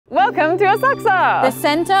Welcome to Asakusa, the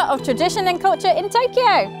center of tradition and culture in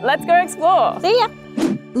Tokyo. Let's go explore. See ya.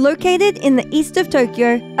 Located in the east of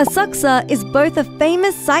Tokyo, Asakusa is both a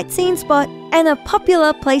famous sightseeing spot and a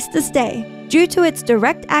popular place to stay due to its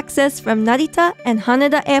direct access from Narita and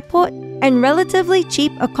Haneda Airport and relatively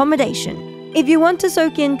cheap accommodation. If you want to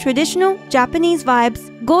soak in traditional Japanese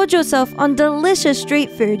vibes, gorge yourself on delicious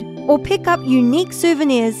street food, or pick up unique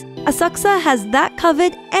souvenirs, Asakusa has that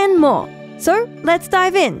covered and more. So let's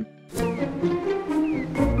dive in.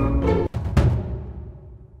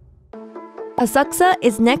 Asakusa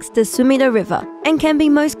is next to Sumida River and can be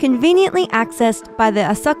most conveniently accessed by the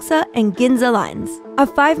Asakusa and Ginza lines. A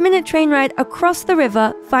 5-minute train ride across the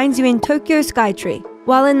river finds you in Tokyo Skytree,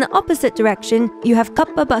 while in the opposite direction you have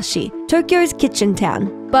Kappabashi, Tokyo's kitchen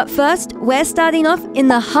town. But first, we're starting off in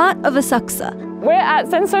the heart of Asakusa. We're at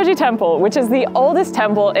Senso-ji Temple, which is the oldest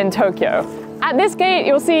temple in Tokyo. At this gate,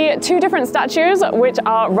 you'll see two different statues, which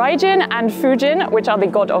are Raijin and Fujin, which are the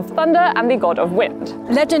god of thunder and the god of wind.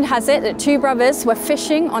 Legend has it that two brothers were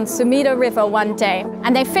fishing on Sumida River one day,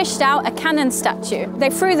 and they fished out a cannon statue.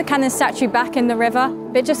 They threw the cannon statue back in the river,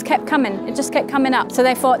 but it just kept coming. It just kept coming up. So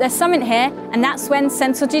they thought, there's something here, and that's when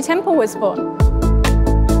Senso-ji Temple was born.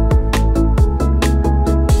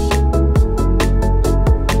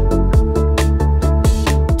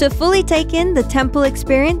 To fully take in the temple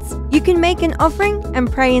experience, you can make an offering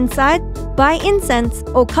and pray inside, buy incense,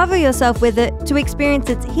 or cover yourself with it to experience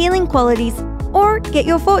its healing qualities, or get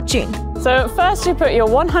your fortune. So first you put your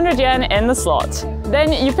 100 yen in the slot.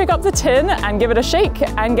 Then you pick up the tin and give it a shake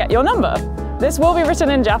and get your number. This will be written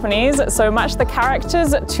in Japanese, so match the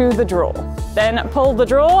characters to the draw. Then pull the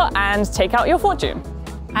draw and take out your fortune.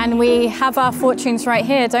 And we have our fortunes right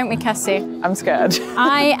here, don't we, Cassie? I'm scared.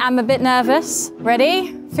 I am a bit nervous.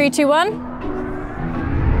 Ready? 3, 2,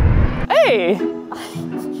 1. Hey!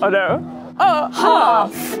 Oh no. Oh,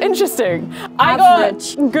 half. Interesting.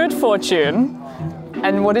 Average. I got good fortune.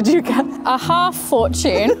 And what did you get? A half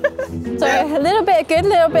fortune. So a little bit of good, a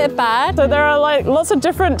little bit of bad. So there are like lots of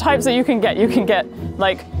different types that you can get. You can get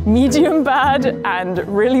like medium bad and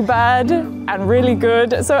really bad and really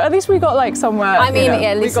good. So at least we got like somewhere. I mean,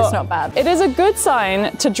 yeah, at least it's not bad. It is a good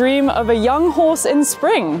sign to dream of a young horse in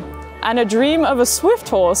spring, and a dream of a swift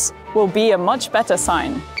horse will be a much better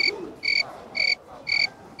sign.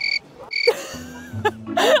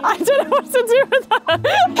 I don't know what to do with that.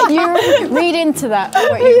 You read into that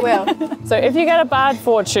what you will. So if you get a bad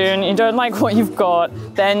fortune, you don't like what you've got,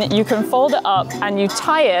 then you can fold it up and you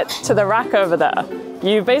tie it to the rack over there.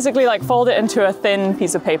 You basically like fold it into a thin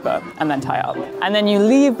piece of paper and then tie it up. And then you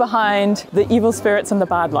leave behind the evil spirits and the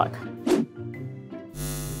bad luck.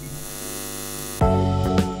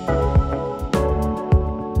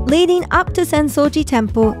 Leading up to Senso-ji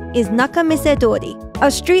Temple is Nakamise-dori,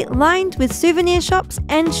 a street lined with souvenir shops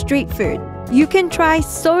and street food. You can try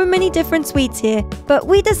so many different sweets here, but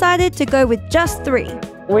we decided to go with just 3.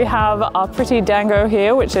 We have our pretty dango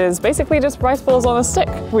here, which is basically just rice balls on a stick.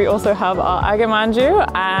 We also have our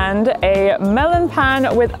agemanju and a melon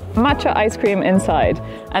pan with matcha ice cream inside.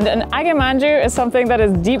 And an agemanju is something that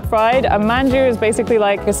is deep fried. A manju is basically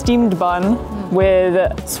like a steamed bun with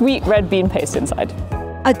sweet red bean paste inside.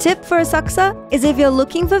 A tip for Asakusa is if you're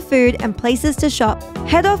looking for food and places to shop,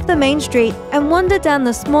 head off the main street and wander down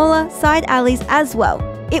the smaller side alleys as well.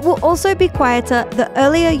 It will also be quieter the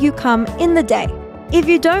earlier you come in the day. If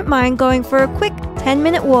you don't mind going for a quick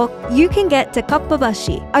 10-minute walk, you can get to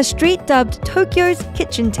Kappabashi, a street dubbed Tokyo's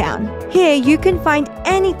kitchen town. Here you can find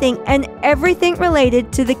anything and everything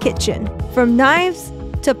related to the kitchen, from knives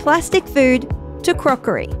to plastic food to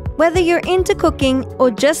crockery. Whether you're into cooking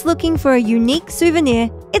or just looking for a unique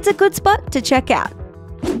souvenir, it's a good spot to check out.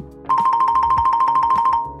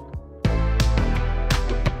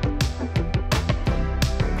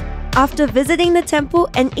 After visiting the temple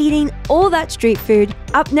and eating all that street food,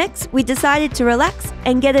 up next we decided to relax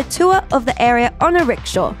and get a tour of the area on a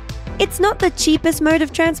rickshaw. It's not the cheapest mode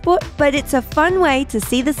of transport, but it's a fun way to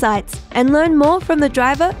see the sights and learn more from the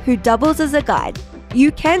driver who doubles as a guide.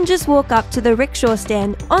 You can just walk up to the rickshaw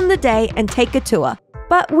stand on the day and take a tour,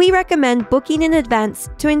 but we recommend booking in advance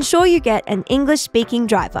to ensure you get an English-speaking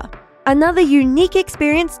driver. Another unique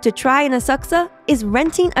experience to try in Asakusa is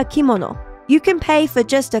renting a kimono. You can pay for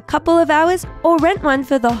just a couple of hours or rent one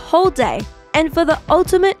for the whole day. And for the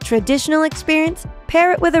ultimate traditional experience,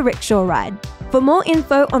 pair it with a rickshaw ride. For more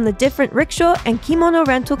info on the different rickshaw and kimono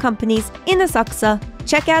rental companies in Asakusa,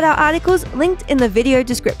 check out our articles linked in the video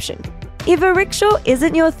description. If a rickshaw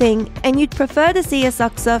isn't your thing and you'd prefer to see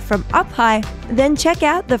Asakusa from up high, then check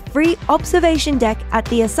out the free observation deck at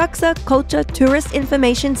the Asakusa Culture Tourist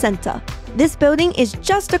Information Center. This building is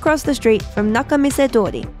just across the street from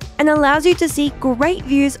Nakamise-dori. and allows you to see great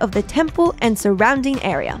views of the temple and surrounding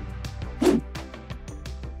area.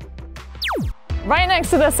 Right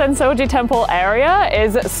next to the Senso-ji Temple area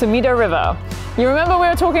is Sumida River. You remember we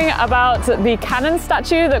were talking about the cannon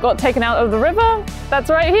statue that got taken out of the river?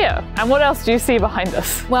 That's right here. And what else do you see behind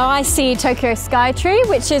us? Well, I see Tokyo Skytree,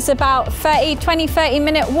 which is about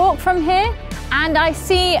 20-30-minute walk from here. And I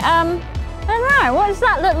see, I don't know, what does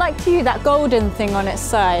that look like to you, that golden thing on its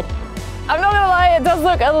side? I'm not gonna lie, it does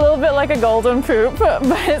look a little bit like a golden poop,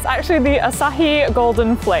 but it's actually the Asahi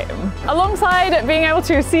Golden Flame. Alongside being able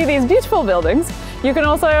to see these beautiful buildings, you can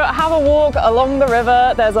also have a walk along the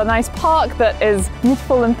river. There's a nice park that is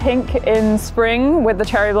beautiful and pink in spring with the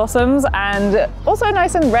cherry blossoms, and also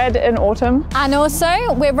nice and red in autumn. And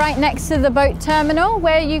also, we're right next to the boat terminal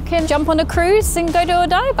where you can jump on a cruise and go to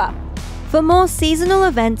Odaiba. For more seasonal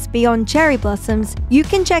events beyond cherry blossoms, you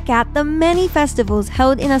can check out the many festivals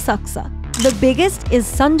held in Asakusa. The biggest is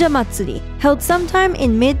Sanja Matsuri, held sometime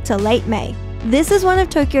in mid to late May. This is one of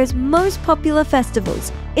Tokyo's most popular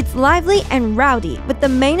festivals. It's lively and rowdy, with the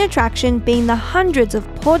main attraction being the hundreds of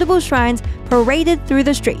portable shrines paraded through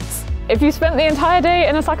the streets. If you spent the entire day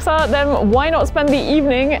in Asakusa, then why not spend the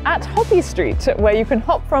evening at Hoppy Street, where you can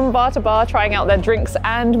hop from bar to bar trying out their drinks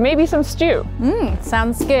and maybe some stew.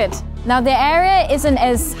 Sounds good. Now the area isn't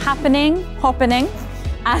as happening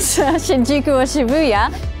as Shinjuku or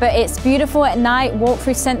Shibuya, but it's beautiful at night. Walk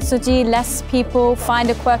through Senso-ji, less people, find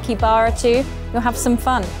a quirky bar or two. You'll have some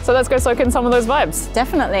fun. So let's go soak in some of those vibes.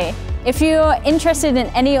 Definitely. If you're interested in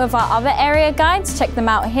any of our other area guides, check them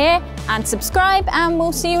out here and subscribe, and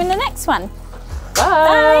we'll see you in the next one.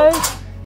 Bye. Bye.